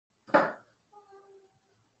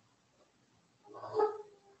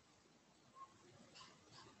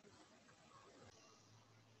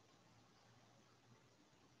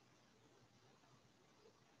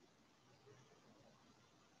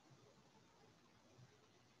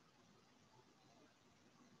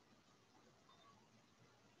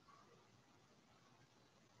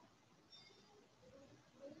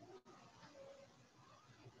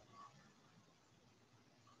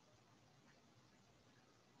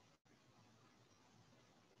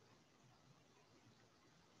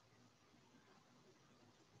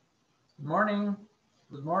Good morning.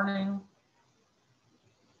 Good morning.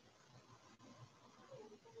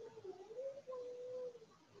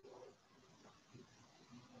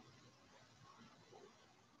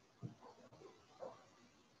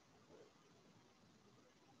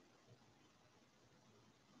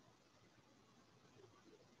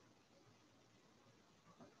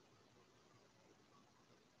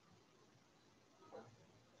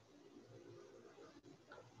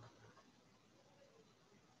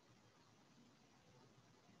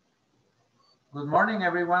 Good morning,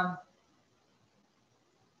 everyone.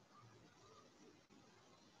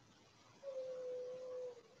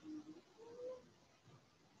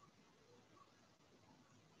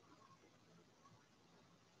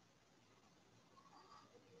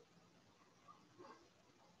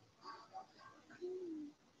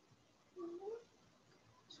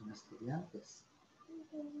 Son estudiantes.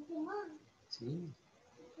 Sí,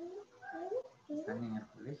 están en el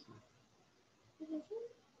colegio.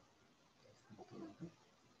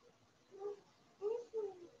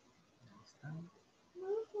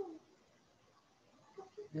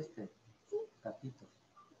 Ahí están. Gatito.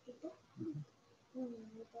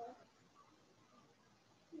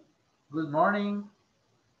 Good morning.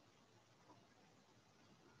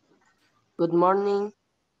 Good morning.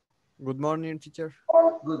 Good morning, teacher.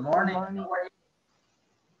 Good morning.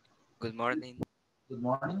 Good morning. Good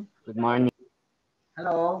morning. Good morning.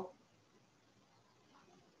 Hello.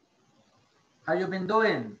 How you been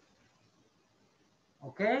doing?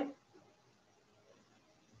 Okay.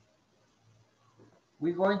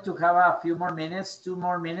 We're going to have a few more minutes, 2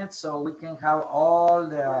 more minutes, so we can have all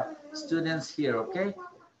the students here, okay?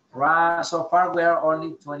 Right, so far we are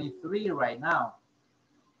only 23 right now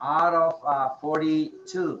out of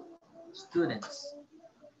 42 students.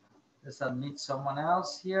 Let's admit someone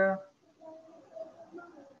else here.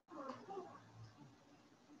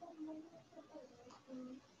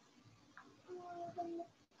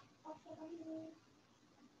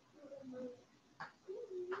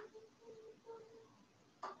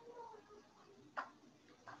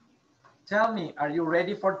 Tell me, are you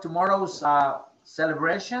ready for tomorrow's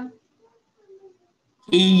celebration?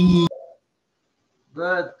 Good,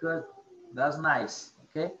 good. That's nice,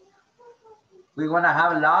 okay? We're gonna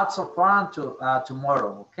have lots of fun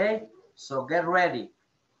tomorrow, okay? So get ready.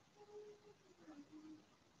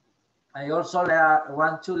 I also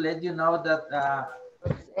want to let you know that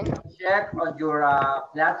check on your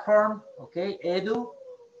platform, okay, Edu.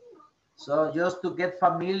 So just to get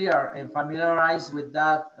familiar and familiarized with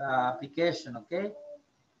that application, okay?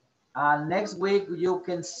 Next week, you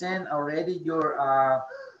can send already your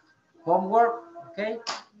homework, okay,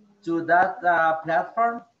 to that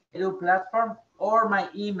platform, Edu platform, or my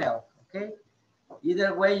email, okay?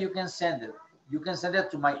 Either way, you can send it. You can send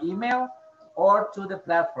it to my email or to the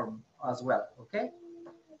platform as well, okay?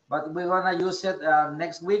 But we're gonna use it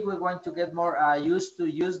next week. We're going to get more used to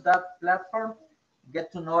use that platform,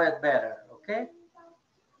 get to know it better, okay?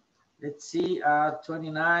 Let's see,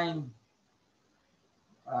 29,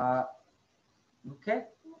 okay?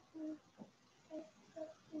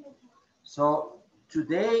 So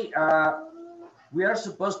today, we are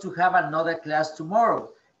supposed to have another class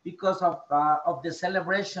tomorrow because of the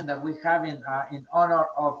celebration that we have in honor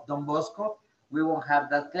of Don Bosco. We won't have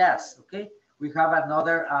that class, okay? We have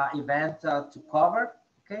another event to cover,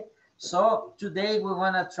 okay? So today we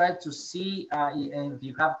want to try to see if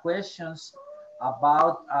you have questions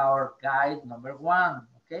about our guide number 1,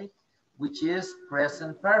 okay? Which is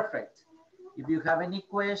present perfect. If you have any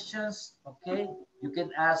questions, okay, you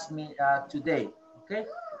can ask me today, okay?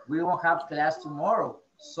 We won't have class tomorrow,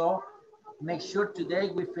 so make sure today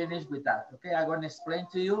we finish with that, okay? I'm going to explain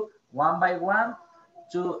to you one by one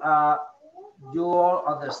to you all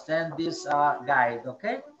understand this guide,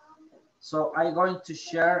 okay? So I'm going to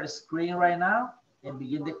share a screen right now and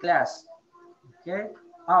begin the class, okay?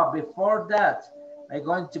 Oh, before that, I'm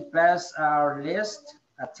going to pass our list,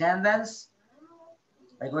 attendance.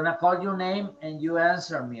 I'm gonna call your name and you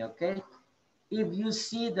answer me, okay? If you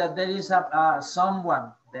see that there is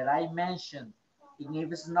someone that I mentioned, and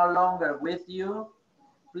if it's no longer with you,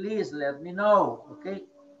 please let me know, okay?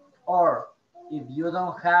 Or if you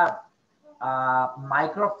don't have a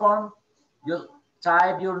microphone, just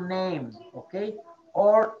type your name, okay?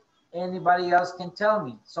 Or anybody else can tell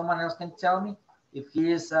me, someone else can tell me if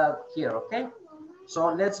he is here, okay?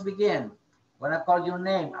 So let's begin. When I call your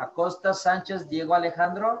name, Acosta Sanchez Diego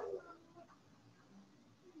Alejandro.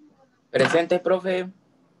 Presente, profe.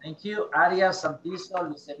 Thank you. Arias Santizo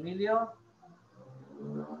Luis Emilio.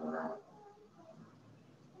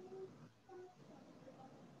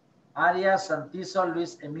 Arias Santizo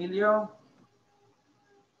Luis Emilio.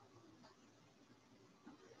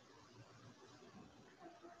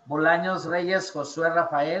 Bolaños Reyes Josué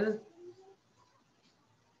Rafael.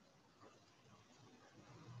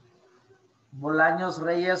 Bolaños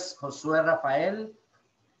Reyes Josué Rafael.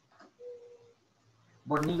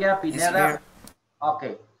 Bonilla Pineda.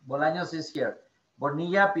 Okay, Bolaños is here.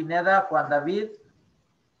 Bonilla Pineda Juan David.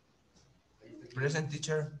 Present,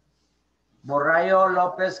 teacher. Borrayo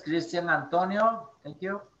López Cristian Antonio. Thank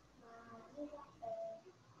you.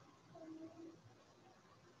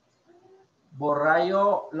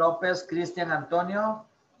 Borrayo López Cristian Antonio.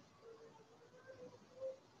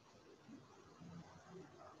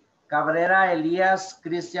 Cabrera Elías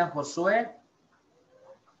Cristian Josué.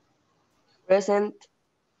 Present.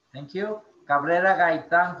 Thank you. Cabrera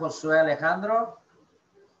Gaitán Josué Alejandro.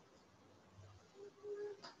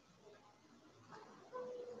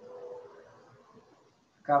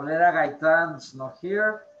 Cabrera Gaitán is not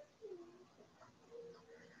here.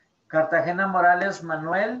 Cartagena Morales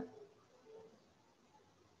Manuel.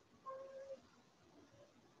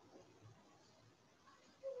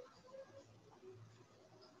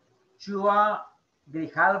 Chua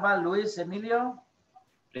Grijalva Luis Emilio.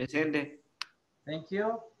 Presente. Thank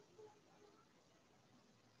you.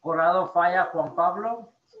 Corrado Falla Juan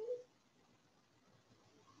Pablo.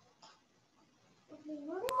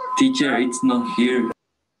 Teacher, it's not here.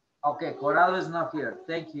 Okay, Corrado is not here.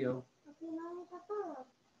 Thank you.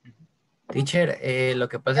 Teacher, lo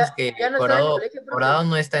que pasa es que ya no está en el Corado, colegio, profe. Corado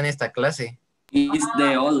no está en esta clase. It's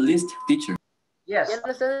the old list, teacher. Yes. Ya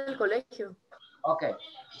no está en el colegio. Okay.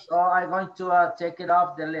 So I'm going to take it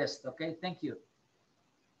off the list. Okay. Thank you.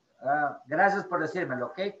 Gracias por decírmelo.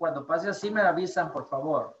 Okay. Cuando pase así me avisan, por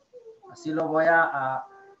favor. Así lo voy a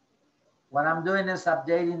what I'm doing is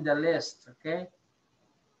updating the list. Okay.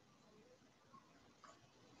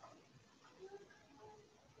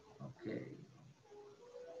 Okay.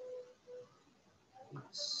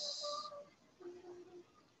 Oops.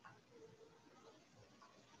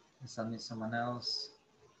 I need someone else.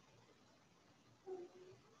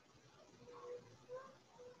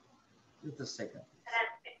 Just a second.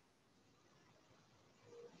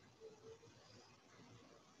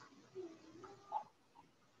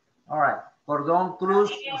 All right. Cordón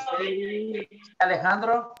Cruz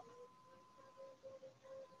Alejandro.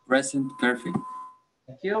 Present, perfect.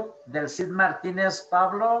 Thank you. Del Cid Martínez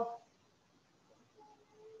Pablo.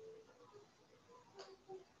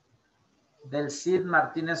 Del Cid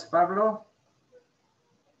Martínez Pablo.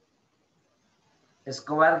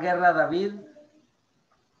 Escobar Guerra David.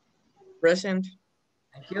 Present.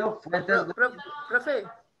 Thank you. Fuentes. Profe,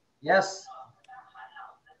 Yes.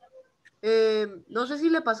 no sé si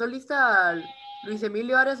le pasó lista a Luis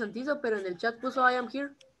Emilio Arias Santizo, pero en el chat puso I am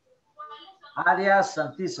here. Arias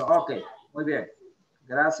Santizo. Ok. Muy bien.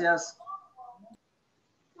 Gracias.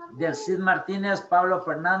 Del Cid Martínez Pablo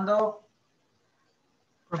Fernando.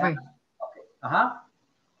 Profe, Okay. Ajá.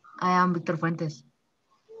 I am Víctor Fuentes.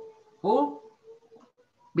 Who?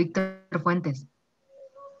 Víctor Fuentes.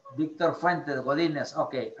 Víctor Fuentes Godínez.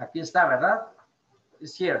 Ok. Aquí está, ¿verdad?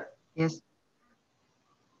 It's here. Yes.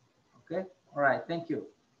 Okay. All right. Thank you.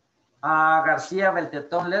 García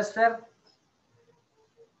Beltetón Lester.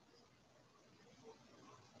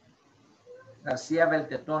 García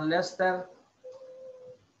Beltetón Lester.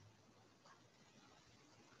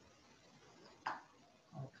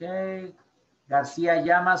 Okay. García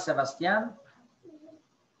Llamas Sebastián.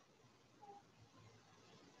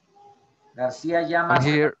 García Llamas. I'm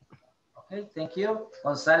here. Okay, thank you.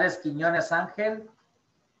 González Quiñones Ángel.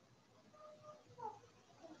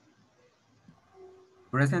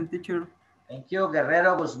 Present, teacher. Thank you.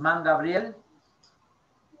 Guerrero Guzmán Gabriel.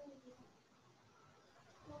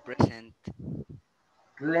 Present.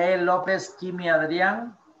 Cle López Kimi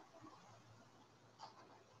Adrián.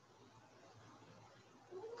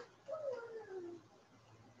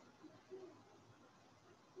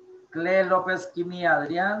 Cle López Kimi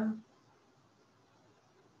Adrián.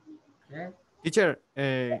 Okay. Teacher,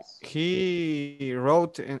 he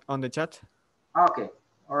wrote on the chat. Okay.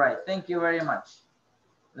 All right. Thank you very much.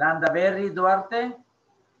 Landaberry Duarte.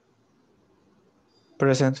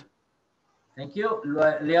 Present. Thank you.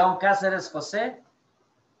 León Cáceres José.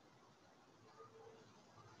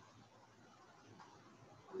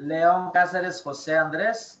 León Cáceres José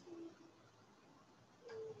Andrés.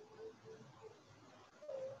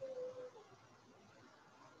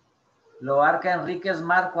 Loarca Enríquez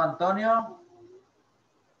Marco Antonio.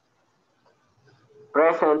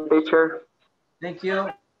 Present, teacher. Thank you.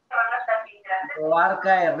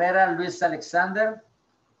 Loarca Herrera Luis Alexander.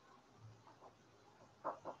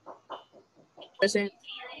 Present.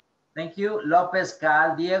 Thank you. López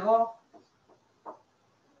Caal Diego.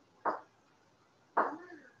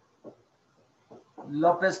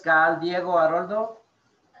 López Caal Diego Haroldo.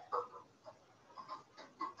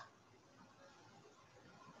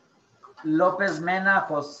 López Mena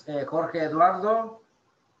Jorge Eduardo.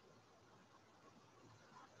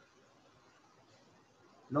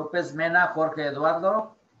 López Mena Jorge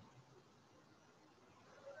Eduardo.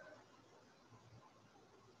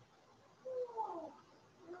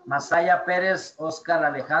 Masaya Pérez Oscar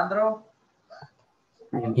Alejandro.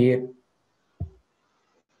 I'm here.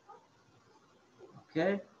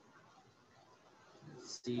 Okay.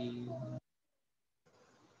 Let's see.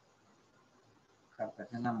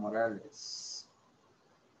 Cartagena Morales.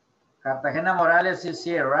 Cartagena Morales is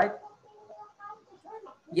here, right?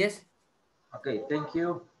 Yes. Okay, thank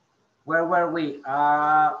you. Where were we?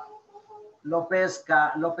 López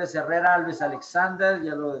Herrera, Luis Alexander,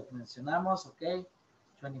 ya lo mencionamos, ok.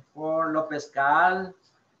 24, López Caal,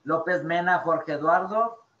 López Mena, Jorge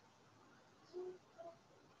Eduardo.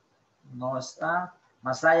 No está.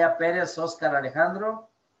 Masaya Pérez, Oscar Alejandro.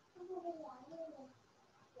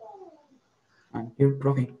 I'm here,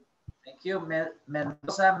 profe. Thank you.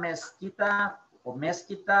 Mendoza Mezquita o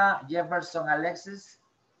Mezquita, Jefferson Alexis.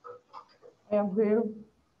 I am here.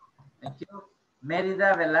 Thank you.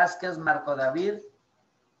 Mérida Velázquez Marco David.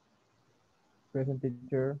 Present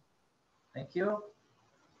teacher. Thank you.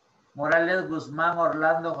 Morales Guzmán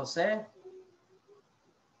Orlando José.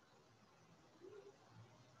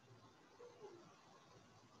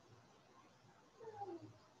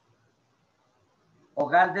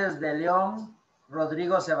 Ogaldes de León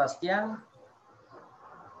Rodrigo Sebastián.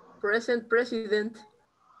 Present President.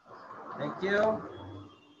 Thank you.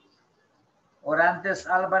 Orantes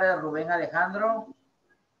Álvarez Rubén Alejandro.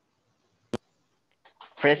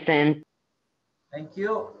 Present. Thank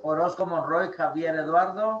you. Orozco Monroy Javier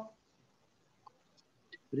Eduardo.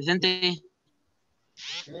 Presente.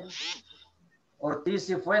 Okay. Ortiz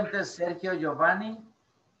y Fuentes Sergio Giovanni.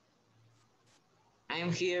 I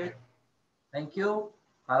am here. Thank you.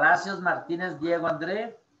 Palacios Martínez Diego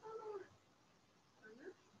André.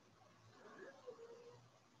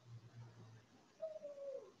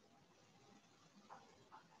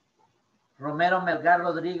 Romero Melgar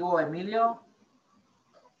Rodrigo Emilio.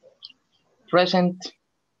 Present.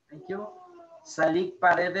 Thank you. Salik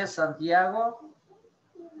Paredes Santiago.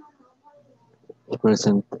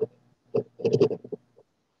 Present.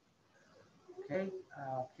 Okay.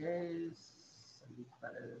 Okay. Salik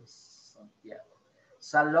Paredes Santiago.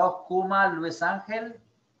 Saló Kuma Luis Ángel.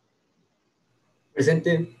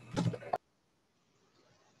 Presente.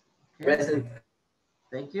 Okay. Present.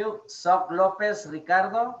 Thank you. Soc López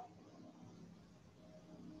Ricardo.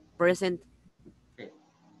 Present. Okay.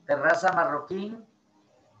 Terraza Marroquín.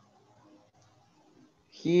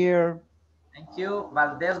 Here. Thank you.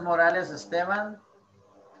 Valdés Morales Esteban.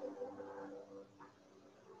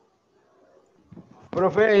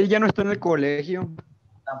 Profe, él ya no está en el colegio.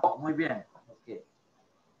 Tampoco. Muy bien. Okay.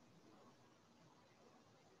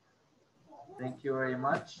 Thank you very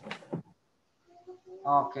much.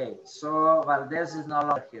 Okay, so Valdez is no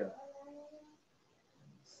longer here.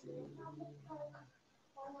 Let's see.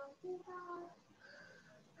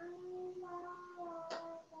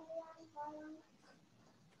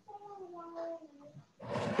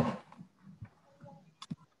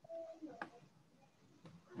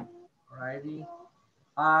 Alrighty.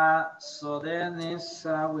 So then is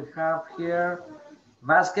we have here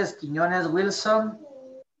Vasquez Quiñones Wilson.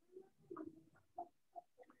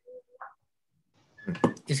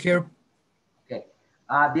 Is here. Okay.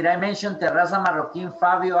 Did I mention Terraza Marroquín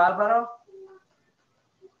Fabio Álvaro?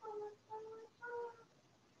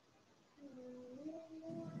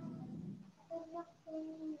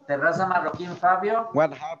 Terraza Marroquín Fabio.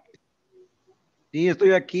 What happened? Sí,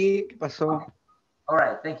 estoy aquí. ¿Qué pasó? All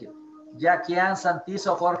right, thank you. Jacquian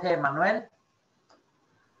Santizo Jorge Emanuel.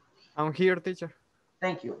 I'm here, teacher.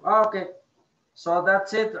 Thank you. Okay, so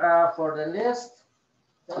that's it for the list.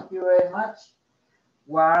 Thank you very much.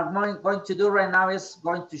 What I'm going to do right now is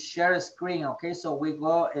going to share a screen, okay? So we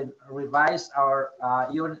go and revise our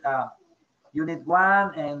unit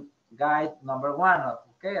 1 and guide number 1,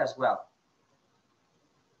 okay, as well.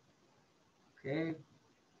 Okay.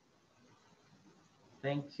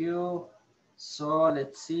 Thank you. So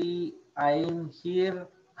let's see, I'm here.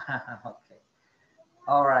 Okay.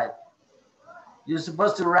 All right. You're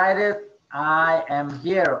supposed to write it, I am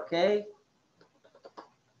here, okay?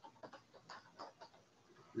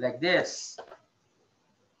 Like this.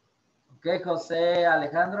 Okay, Jose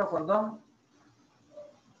Alejandro, perdón.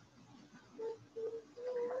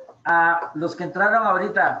 Los que entraron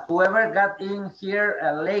ahorita, whoever got in here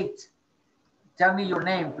late, tell me your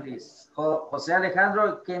name, please. Jose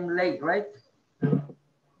Alejandro came late, right?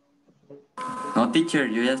 No, teacher,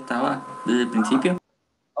 yo ya estaba desde el principio.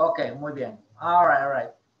 Okay, muy bien. All right, all right.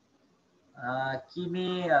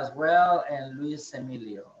 Kimi as well and Luis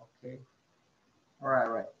Emilio. Okay. All right,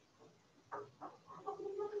 all right.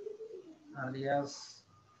 Alias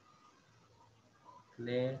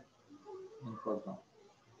Clay in Cordon.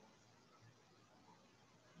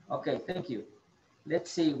 Okay, thank you. Let's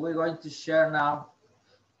see, we're going to share now.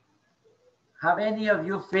 Have any of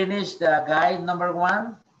you finished the guide number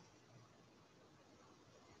 1?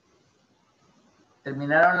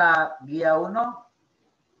 ¿Terminaron la guía 1?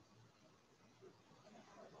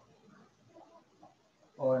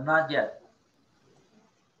 Or not yet?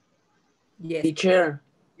 Yes. Teacher.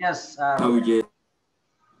 Yes. Oh, yeah.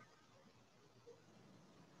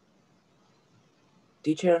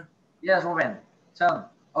 Teacher. Yes, Ruben. Tell me.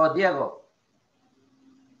 Oh, Diego.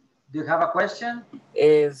 Do you have a question?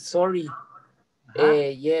 Sorry.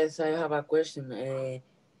 Yes, I have a question.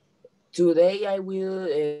 Today I will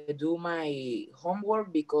do my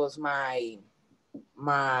homework because I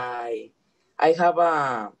have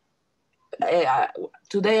a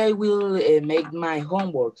today I will make my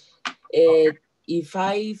homework. If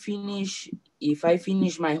I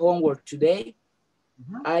finish my homework today,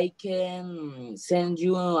 I can send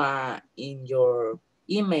you in your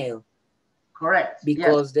email. Correct.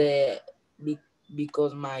 Because yes.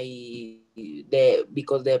 because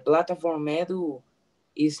the platform Edu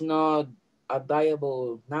is not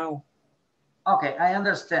available now. Okay, I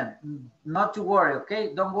understand. Not to worry,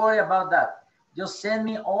 okay? Don't worry about that. Just send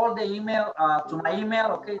me all the email to my email,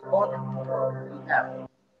 okay? All the email you have.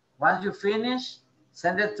 Once you finish,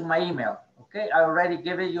 send it to my email, okay? I already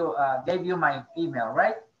gave you my email,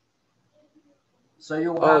 right? So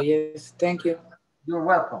you will have, yes, thank you. You're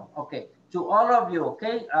welcome. Okay, to all of you,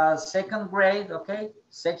 okay? Second grade, okay?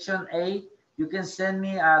 Section A, you can send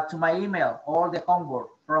me to my email all the homework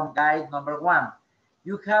from guide number 1.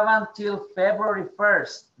 You have until February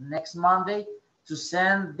 1st, next Monday, to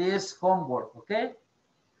send this homework, okay?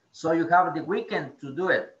 So you have the weekend to do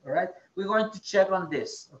it, all right? We're going to check on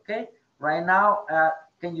this, okay? Right now,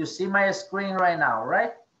 can you see my screen right now,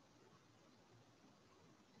 right?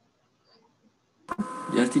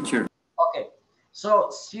 Yes, teacher. Okay,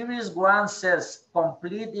 so series 1 says,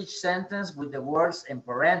 complete each sentence with the words in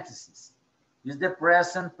parentheses. Use the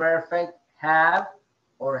present perfect have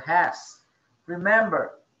or has.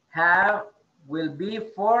 Remember, have will be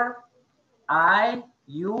for I,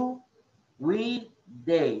 you, we,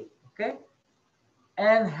 they, okay?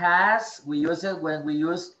 And has, we use it when we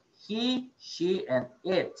use he, she, and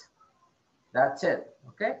it. That's it,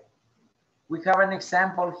 okay? We have an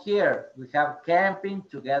example here. We have camping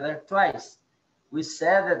together twice. We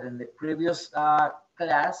said that in the previous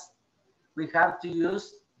class, we have to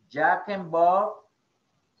use Jack and Bob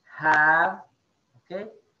have, okay?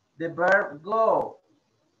 The verb go.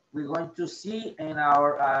 We're going to see in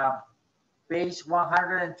our page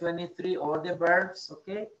 123 all the verbs,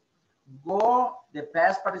 okay? Go, the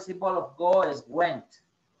past participle of go is went,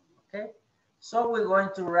 okay? So we're going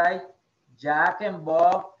to write Jack and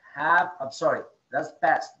Bob have, I'm sorry, that's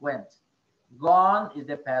past, went. Gone is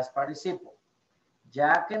the past participle.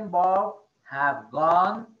 Jack and Bob have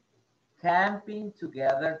gone camping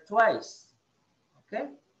together twice, okay?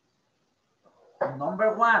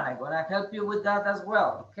 Number 1, I'm gonna help you with that as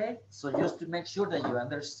well, okay? So just to make sure that you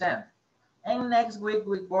understand. And next week,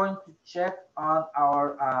 we're going to check on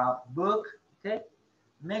our book, okay?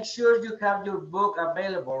 Make sure you have your book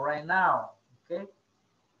available right now, okay?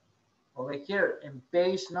 Over here in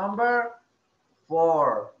page number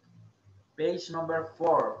 4. Page number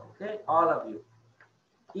 4, okay? All of you.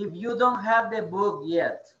 If you don't have the book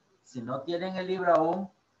yet, si no tienen el libro aún,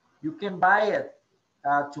 you can buy it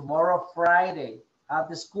tomorrow, Friday, at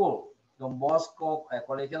the school, Don Bosco,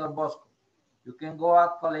 Colegio Don Bosco. You can go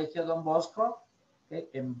at Colegio Don Bosco, okay,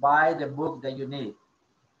 and buy the book that you need.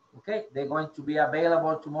 Okay, they're going to be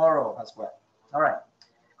available tomorrow as well. All right,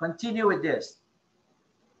 continue with this.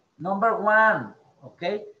 Number 1,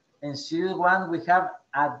 okay, in series 1, we have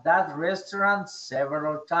at that restaurant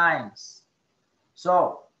several times.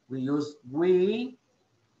 So we use we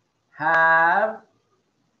have,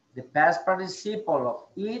 the past participle of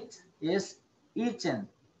eat is eaten.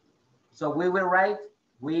 So we will write,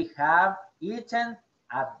 we have eaten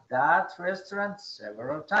at that restaurant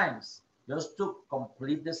several times, just to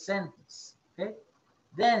complete the sentence, okay?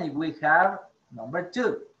 Then we have number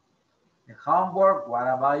 2, the homework, what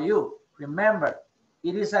about you? Remember,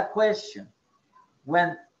 it is a question.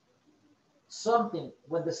 When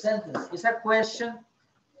the sentence is a question,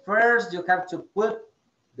 first you have to put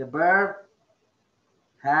the verb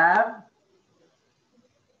have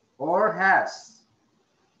or has.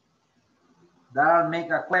 that'll make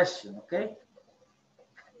a question, okay?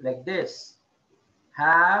 Like this,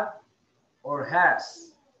 have or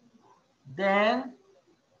has. Then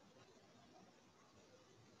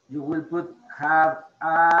you will put have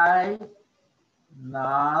I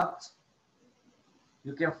not.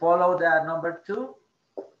 You can follow the number 2.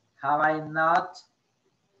 Have I not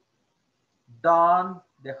done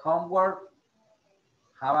the homework?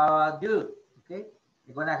 How about you? Okay,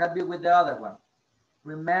 I'm gonna help you with the other one.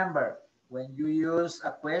 Remember, when you use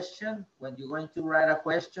a question, when you're going to write a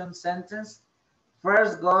question sentence,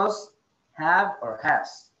 first goes have or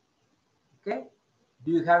has. Okay,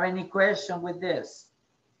 do you have any question with this?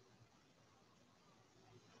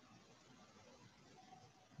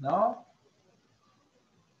 No?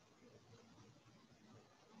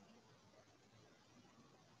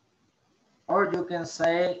 Or you can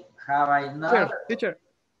say, have I not? Teacher.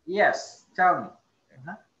 Yes, tell me.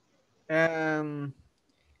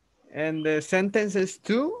 And the sentences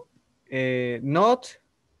too, not,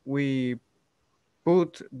 we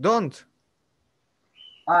put don't.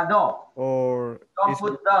 No. Or don't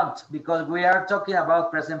put don't, because we are talking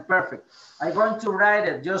about present perfect. I'm going to write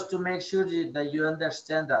it just to make sure that you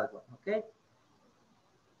understand that one, okay?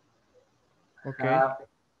 Okay. Have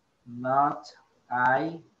not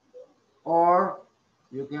I, or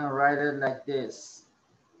you can write it like this.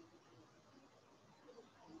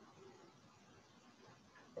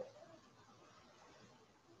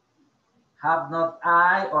 Have not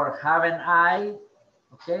I, or haven't I,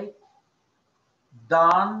 okay,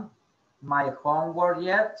 done my homework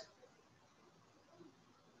yet?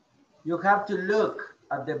 You have to look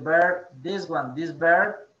at the verb, this one, this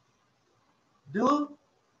verb. Do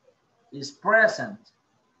is present,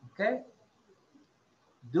 okay?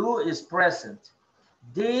 Do is present.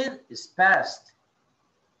 Did is past.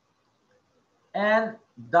 And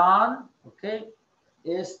done, okay,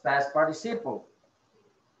 is past participle.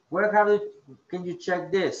 Where have you, can you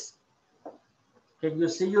check this? Can you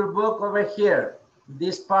see your book over here?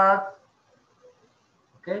 This part,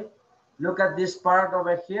 okay? Look at this part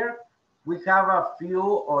over here. We have a few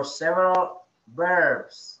or several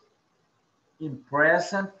verbs in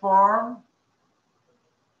present form,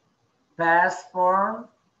 past form,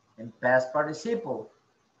 and past participle.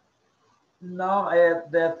 Now,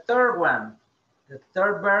 the third one, the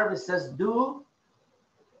third verb, it says do,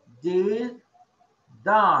 did,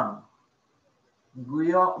 done.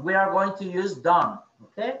 We are going to use done,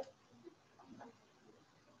 okay?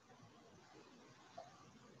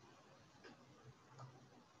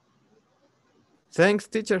 Thanks,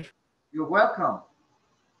 teacher. You're welcome.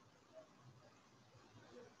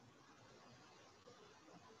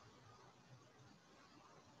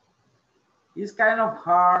 It's kind of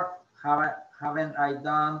hard, haven't I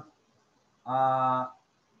done? Let's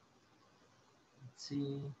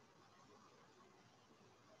see.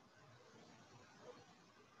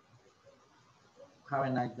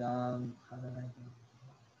 Haven't I done? Haven't I done?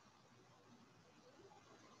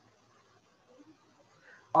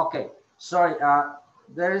 Okay, sorry.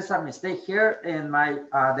 There is a mistake here in my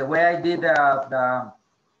the way I did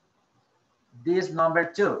this number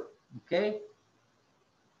 2. Okay,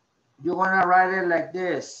 you're gonna write it like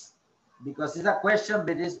this because it's a question,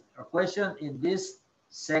 but it's a question in this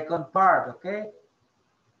second part. Okay,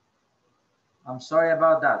 I'm sorry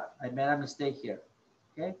about that. I made a mistake here.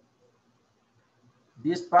 Okay,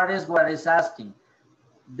 this part is what it's asking.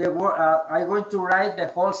 I'm going to write the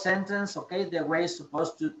whole sentence, okay, the way it's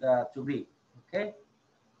supposed to be, okay?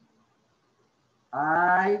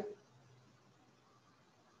 I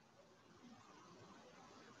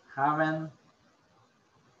haven't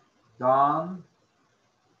done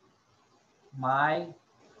my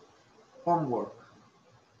homework.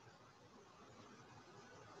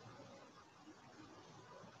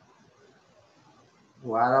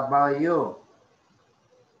 What about you?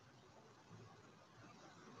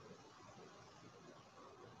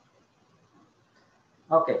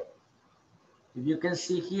 Okay, if you can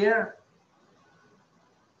see here,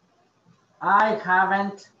 I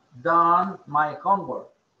haven't done my homework.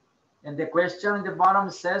 And the question in the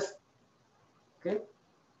bottom says, okay,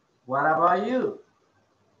 what about you?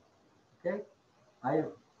 Okay, I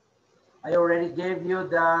already gave you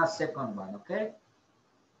the second one, okay?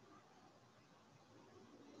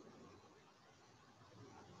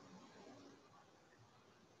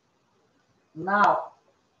 Now,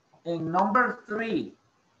 in number 3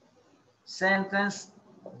 sentence,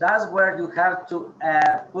 that's where you have to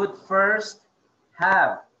put first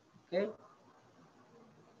have, okay?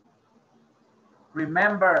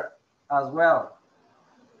 Remember as well,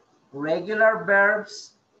 regular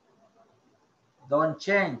verbs don't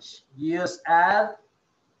change. Use add,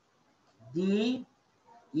 D,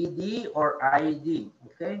 ED, or IED,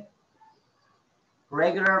 okay?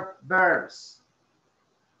 Regular verbs.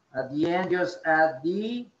 At the end, just add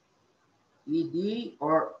D, ED,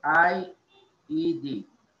 or IED.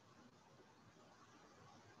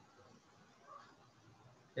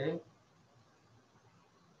 Okay?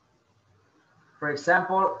 For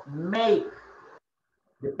example, make.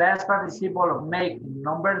 The past participle of make,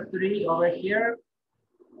 number 3 over here.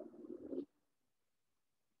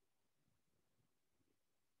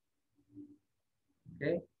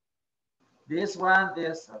 Okay. This one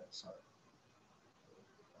is, sorry.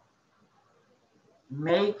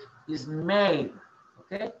 Make is made,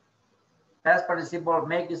 okay? Past participle of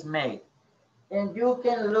make is made. And you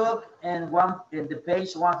can look in the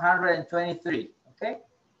page 123, okay?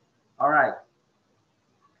 All right.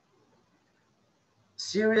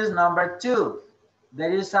 Series number 2.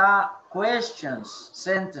 There is a questions,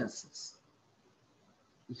 sentences.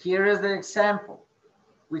 Here is the example.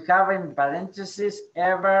 We have in parentheses,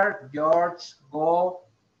 ever, George, go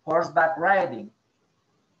horseback riding.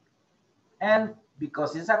 And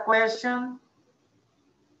because it's a question,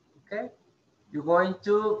 okay, you're going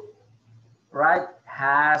to write,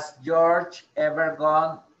 has George ever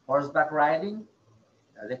gone horseback riding?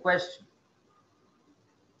 That's the question.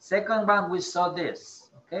 Second one, we saw this,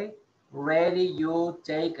 okay? Ready, you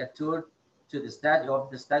take a tour to the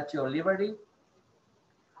Statue of Liberty.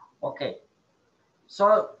 Okay,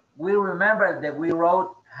 so we remember that we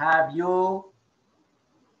wrote, have you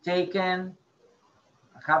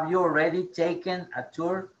already taken a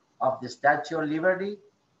tour of the Statue of Liberty?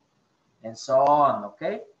 And so on,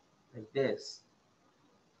 okay? Like this.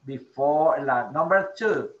 Before, number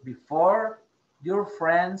 2, before your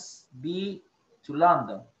friends be to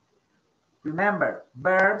London. Remember,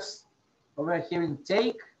 verbs over here in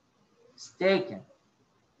take is taken.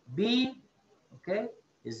 Be, okay,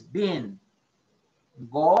 is been.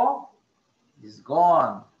 Go is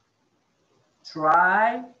gone.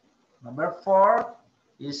 Try, number 4,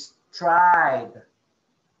 is tried.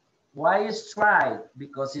 Why is tried?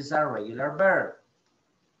 Because it's a regular verb.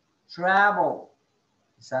 Travel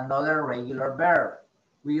is another regular verb.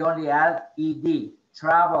 We only add ed,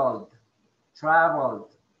 traveled,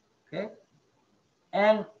 traveled, okay?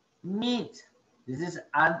 And meet, this is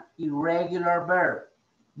an irregular verb.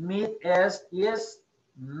 Meet is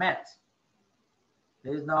met.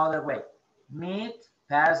 There is no other way. Meet,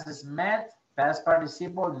 past is met, past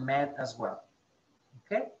participle met as well.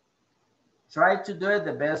 Okay? Try to do it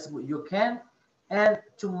the best you can. And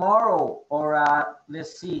tomorrow, or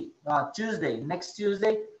let's see, Tuesday, next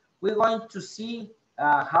Tuesday, we're going to see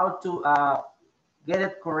how to get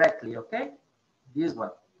it correctly, okay? This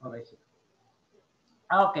one over here.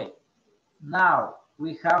 Okay, now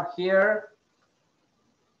we have here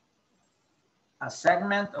a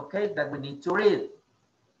segment, okay, that we need to read.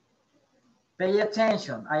 Pay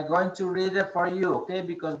attention. I'm going to read it for you, okay,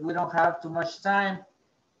 because we don't have too much time.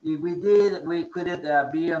 If we did, we could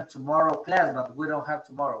be on tomorrow class, but we don't have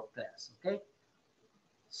tomorrow class, okay?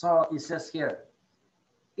 So it says here,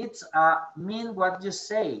 it's mean what you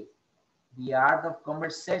say, the art of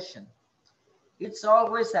conversation. It's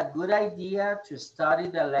always a good idea to study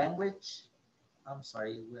the language. I'm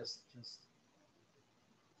sorry, it was just,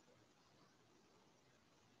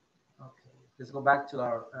 okay, let's go back to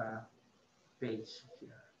our page here.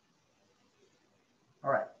 All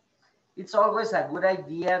right. It's always a good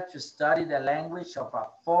idea to study the language of a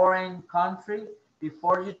foreign country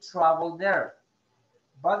before you travel there.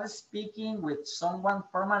 But speaking with someone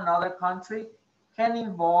from another country can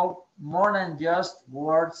involve more than just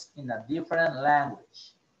words in a different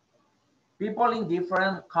language. People in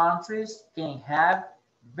different countries can have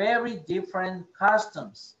very different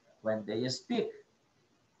customs when they speak.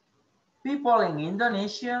 People in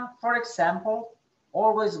Indonesia, for example,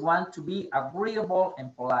 always want to be agreeable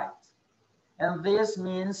and polite. And this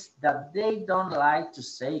means that they don't like to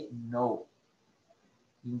say no.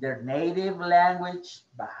 In their native language,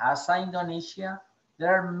 Bahasa Indonesia,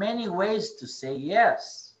 there are many ways to say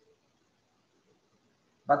yes.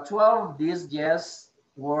 But 12 of these yes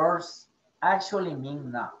words actually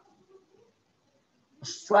mean no.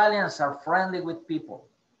 Australians are friendly with people,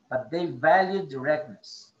 but they value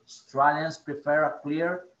directness. Australians prefer a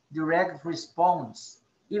clear, direct response,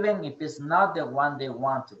 even if it's not the one they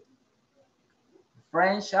wanted.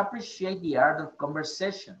 French appreciate the art of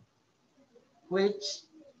conversation, which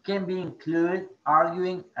can be included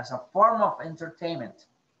arguing as a form of entertainment.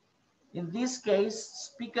 In this case,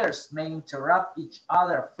 speakers may interrupt each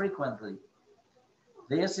other frequently.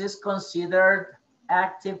 This is considered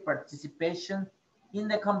active participation in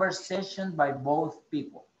the conversation by both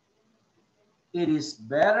people. It is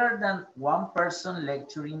better than one person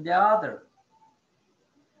lecturing the other.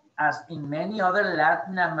 As in many other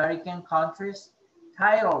Latin American countries,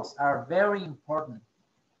 titles are very important.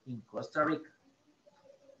 In Costa Rica,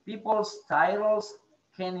 people's titles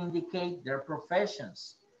can indicate their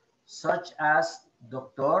professions, such as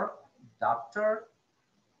doctor, doctor,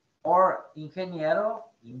 or ingeniero,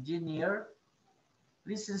 engineer.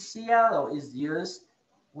 Licenciado is used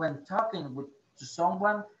when talking to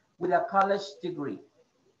someone with a college degree.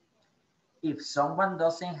 If someone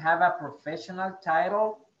doesn't have a professional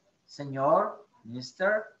title, señor,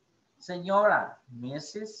 Mr., señora,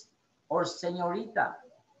 Mrs., or señorita,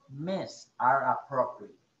 Miss are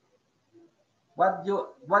appropriate. What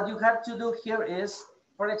you have to do here is,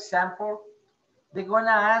 for example, they're gonna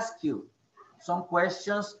ask you some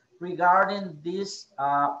questions regarding this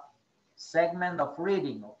segment of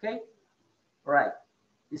reading, okay? Right,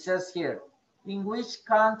 it says here, in which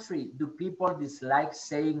country do people dislike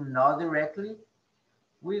saying no directly?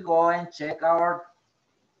 We go and check our,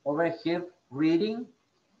 over here, reading,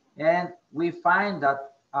 and we find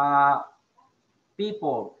that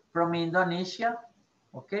people from Indonesia,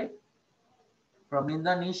 okay? From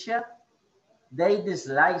Indonesia, they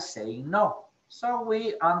dislike saying no. So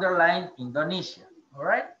we underline Indonesia, all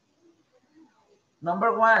right?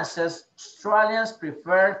 Number one says, Australians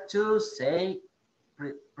prefer to say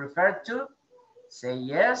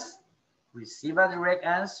yes, receive a direct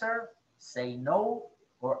answer, say no,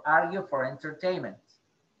 or argue for entertainment,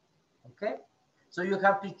 okay? So you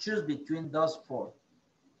have to choose between those four.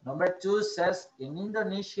 Number two says, in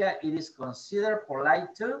Indonesia, it is considered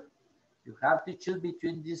polite to. You have to choose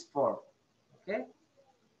between these four, okay?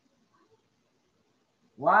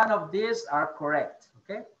 One of these are correct,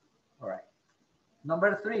 okay? All right.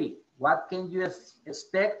 Number three, what can you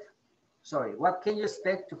expect? Sorry, what can you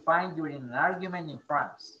expect to find during an argument in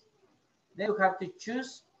France? Then you have to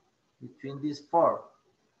choose between these four.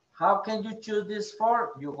 How can you choose these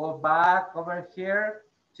four? You go back over here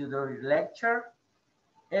to the lecture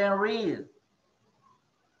and read.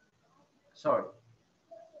 Sorry.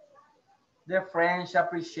 The French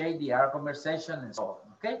appreciate the art conversation and so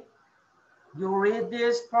on, okay? You read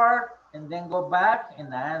this part and then go back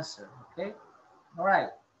and answer, okay? All right.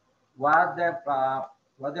 What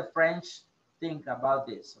the French think about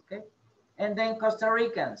this, okay? And then Costa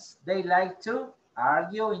Ricans, they like to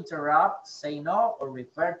argue, interrupt, say no, or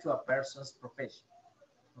refer to a person's profession,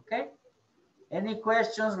 okay? Any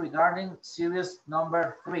questions regarding series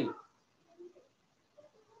number 3?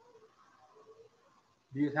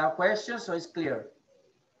 Do you have questions, so it's clear?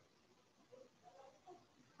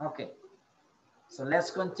 Okay, so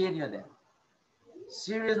let's continue then.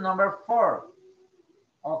 Series number 4.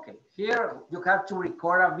 Okay, here you have to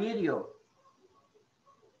record a video.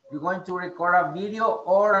 You're going to record a video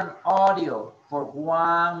or an audio for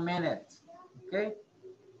 1 minute, okay?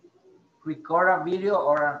 Record a video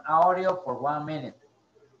or an audio for 1 minute.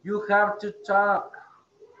 You have to talk,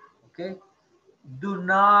 okay? Do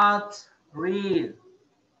not read.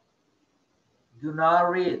 Do not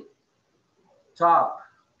read. Talk,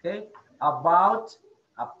 okay? About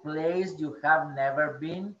a place you have never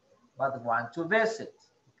been but want to visit,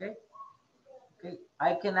 okay? Okay,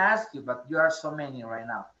 I can ask you, but you are so many right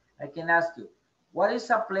now. I can ask you, what is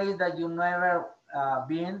a place that you never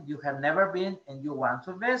been, you have never been, and you want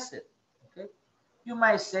to visit, okay? You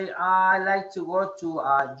might say, I like to go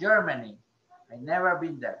to Germany. I never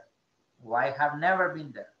been there. Or I have never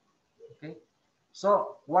been there, okay?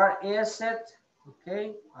 So where is it?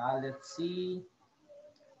 Okay, let's see.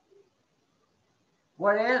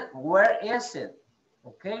 Where is it?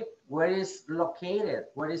 Okay, where is located?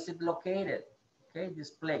 Where is it located? Okay, this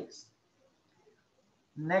place.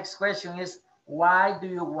 Next question is, why do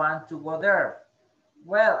you want to go there?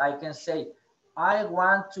 Well, I can say, I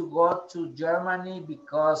want to go to Germany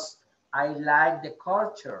because I like the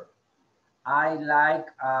culture. I like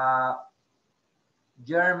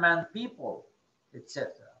German people,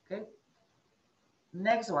 etc. Okay.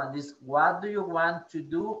 Next one is, what do you want to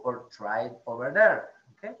do or try over there?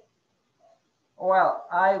 Okay. Well,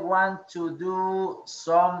 I want to do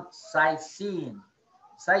some sightseeing.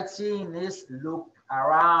 Sightseeing is look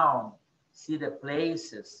around, see the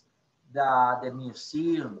places, the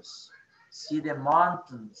museums, see the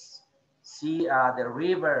mountains, see the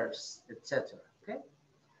rivers, etc. Okay.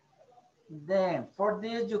 Then for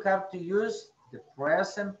this, you have to use the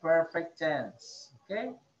present perfect tense.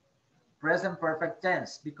 Okay. Present perfect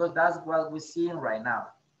tense, because that's what we're seeing right now,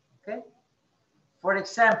 okay? For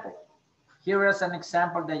example, here is an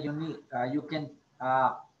example that you need, you can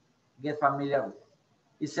get familiar with.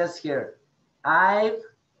 It says here, I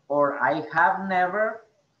have never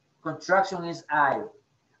Contraction is I.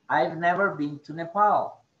 I've never been to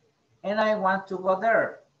Nepal and I want to go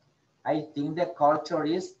there. I think the culture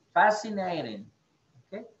is fascinating.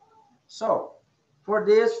 Okay, so for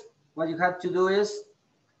this, what you have to do is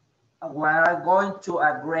we are going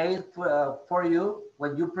to grade for you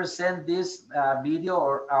when you present this video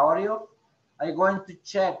or audio. I'm going to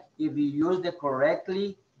check if you use the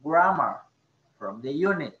correctly grammar from the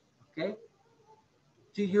unit, okay?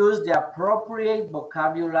 To use the appropriate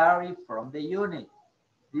vocabulary from the unit.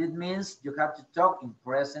 This means you have to talk in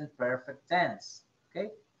present perfect tense, okay?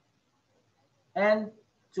 And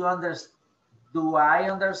to understand, do I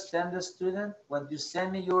understand the student? When you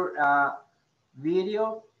send me your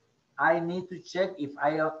video, I need to check if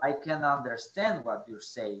I can understand what you're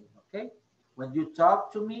saying, okay? When you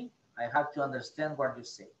talk to me, I have to understand what you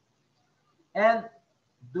say. And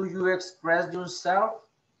do you express yourself?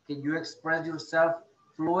 Can you express yourself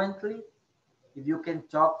fluently? If you can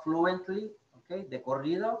talk fluently, okay, de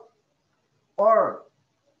corrido. Or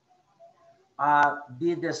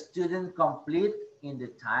did the student complete in the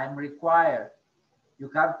time required? You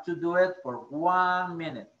have to do it for 1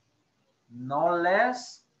 minute, no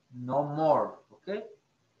less, no more, okay?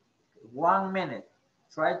 1 minute.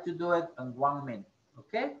 Try to do it in 1 minute,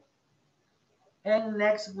 okay? And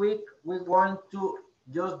next week, we're going to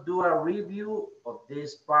just do a review of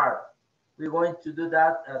this part. We're going to do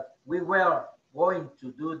that. We were going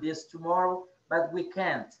to do this tomorrow, but we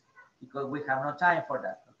can't because we have no time for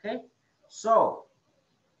that, okay? So,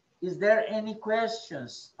 is there any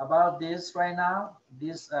questions about this right now,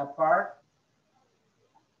 this part?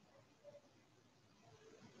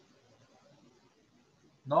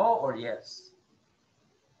 No or yes?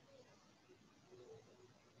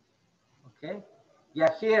 Okay. Yeah,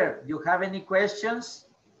 here, you have any questions?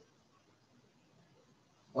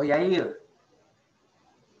 Or Yair?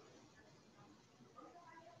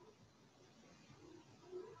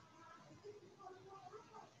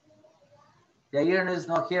 Yair is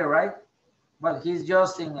not here, right? Well, he's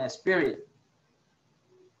just in a spirit.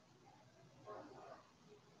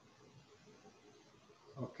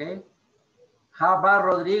 Okay. How about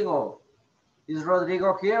Rodrigo? Is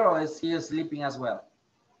Rodrigo here or is he sleeping as well?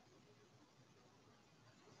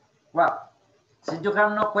 Well, since you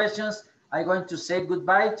have no questions, I'm going to say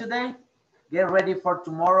goodbye today. Get ready for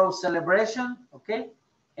tomorrow's celebration, okay?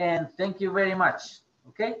 And thank you very much,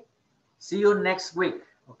 okay? See you next week,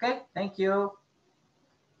 okay? Thank you.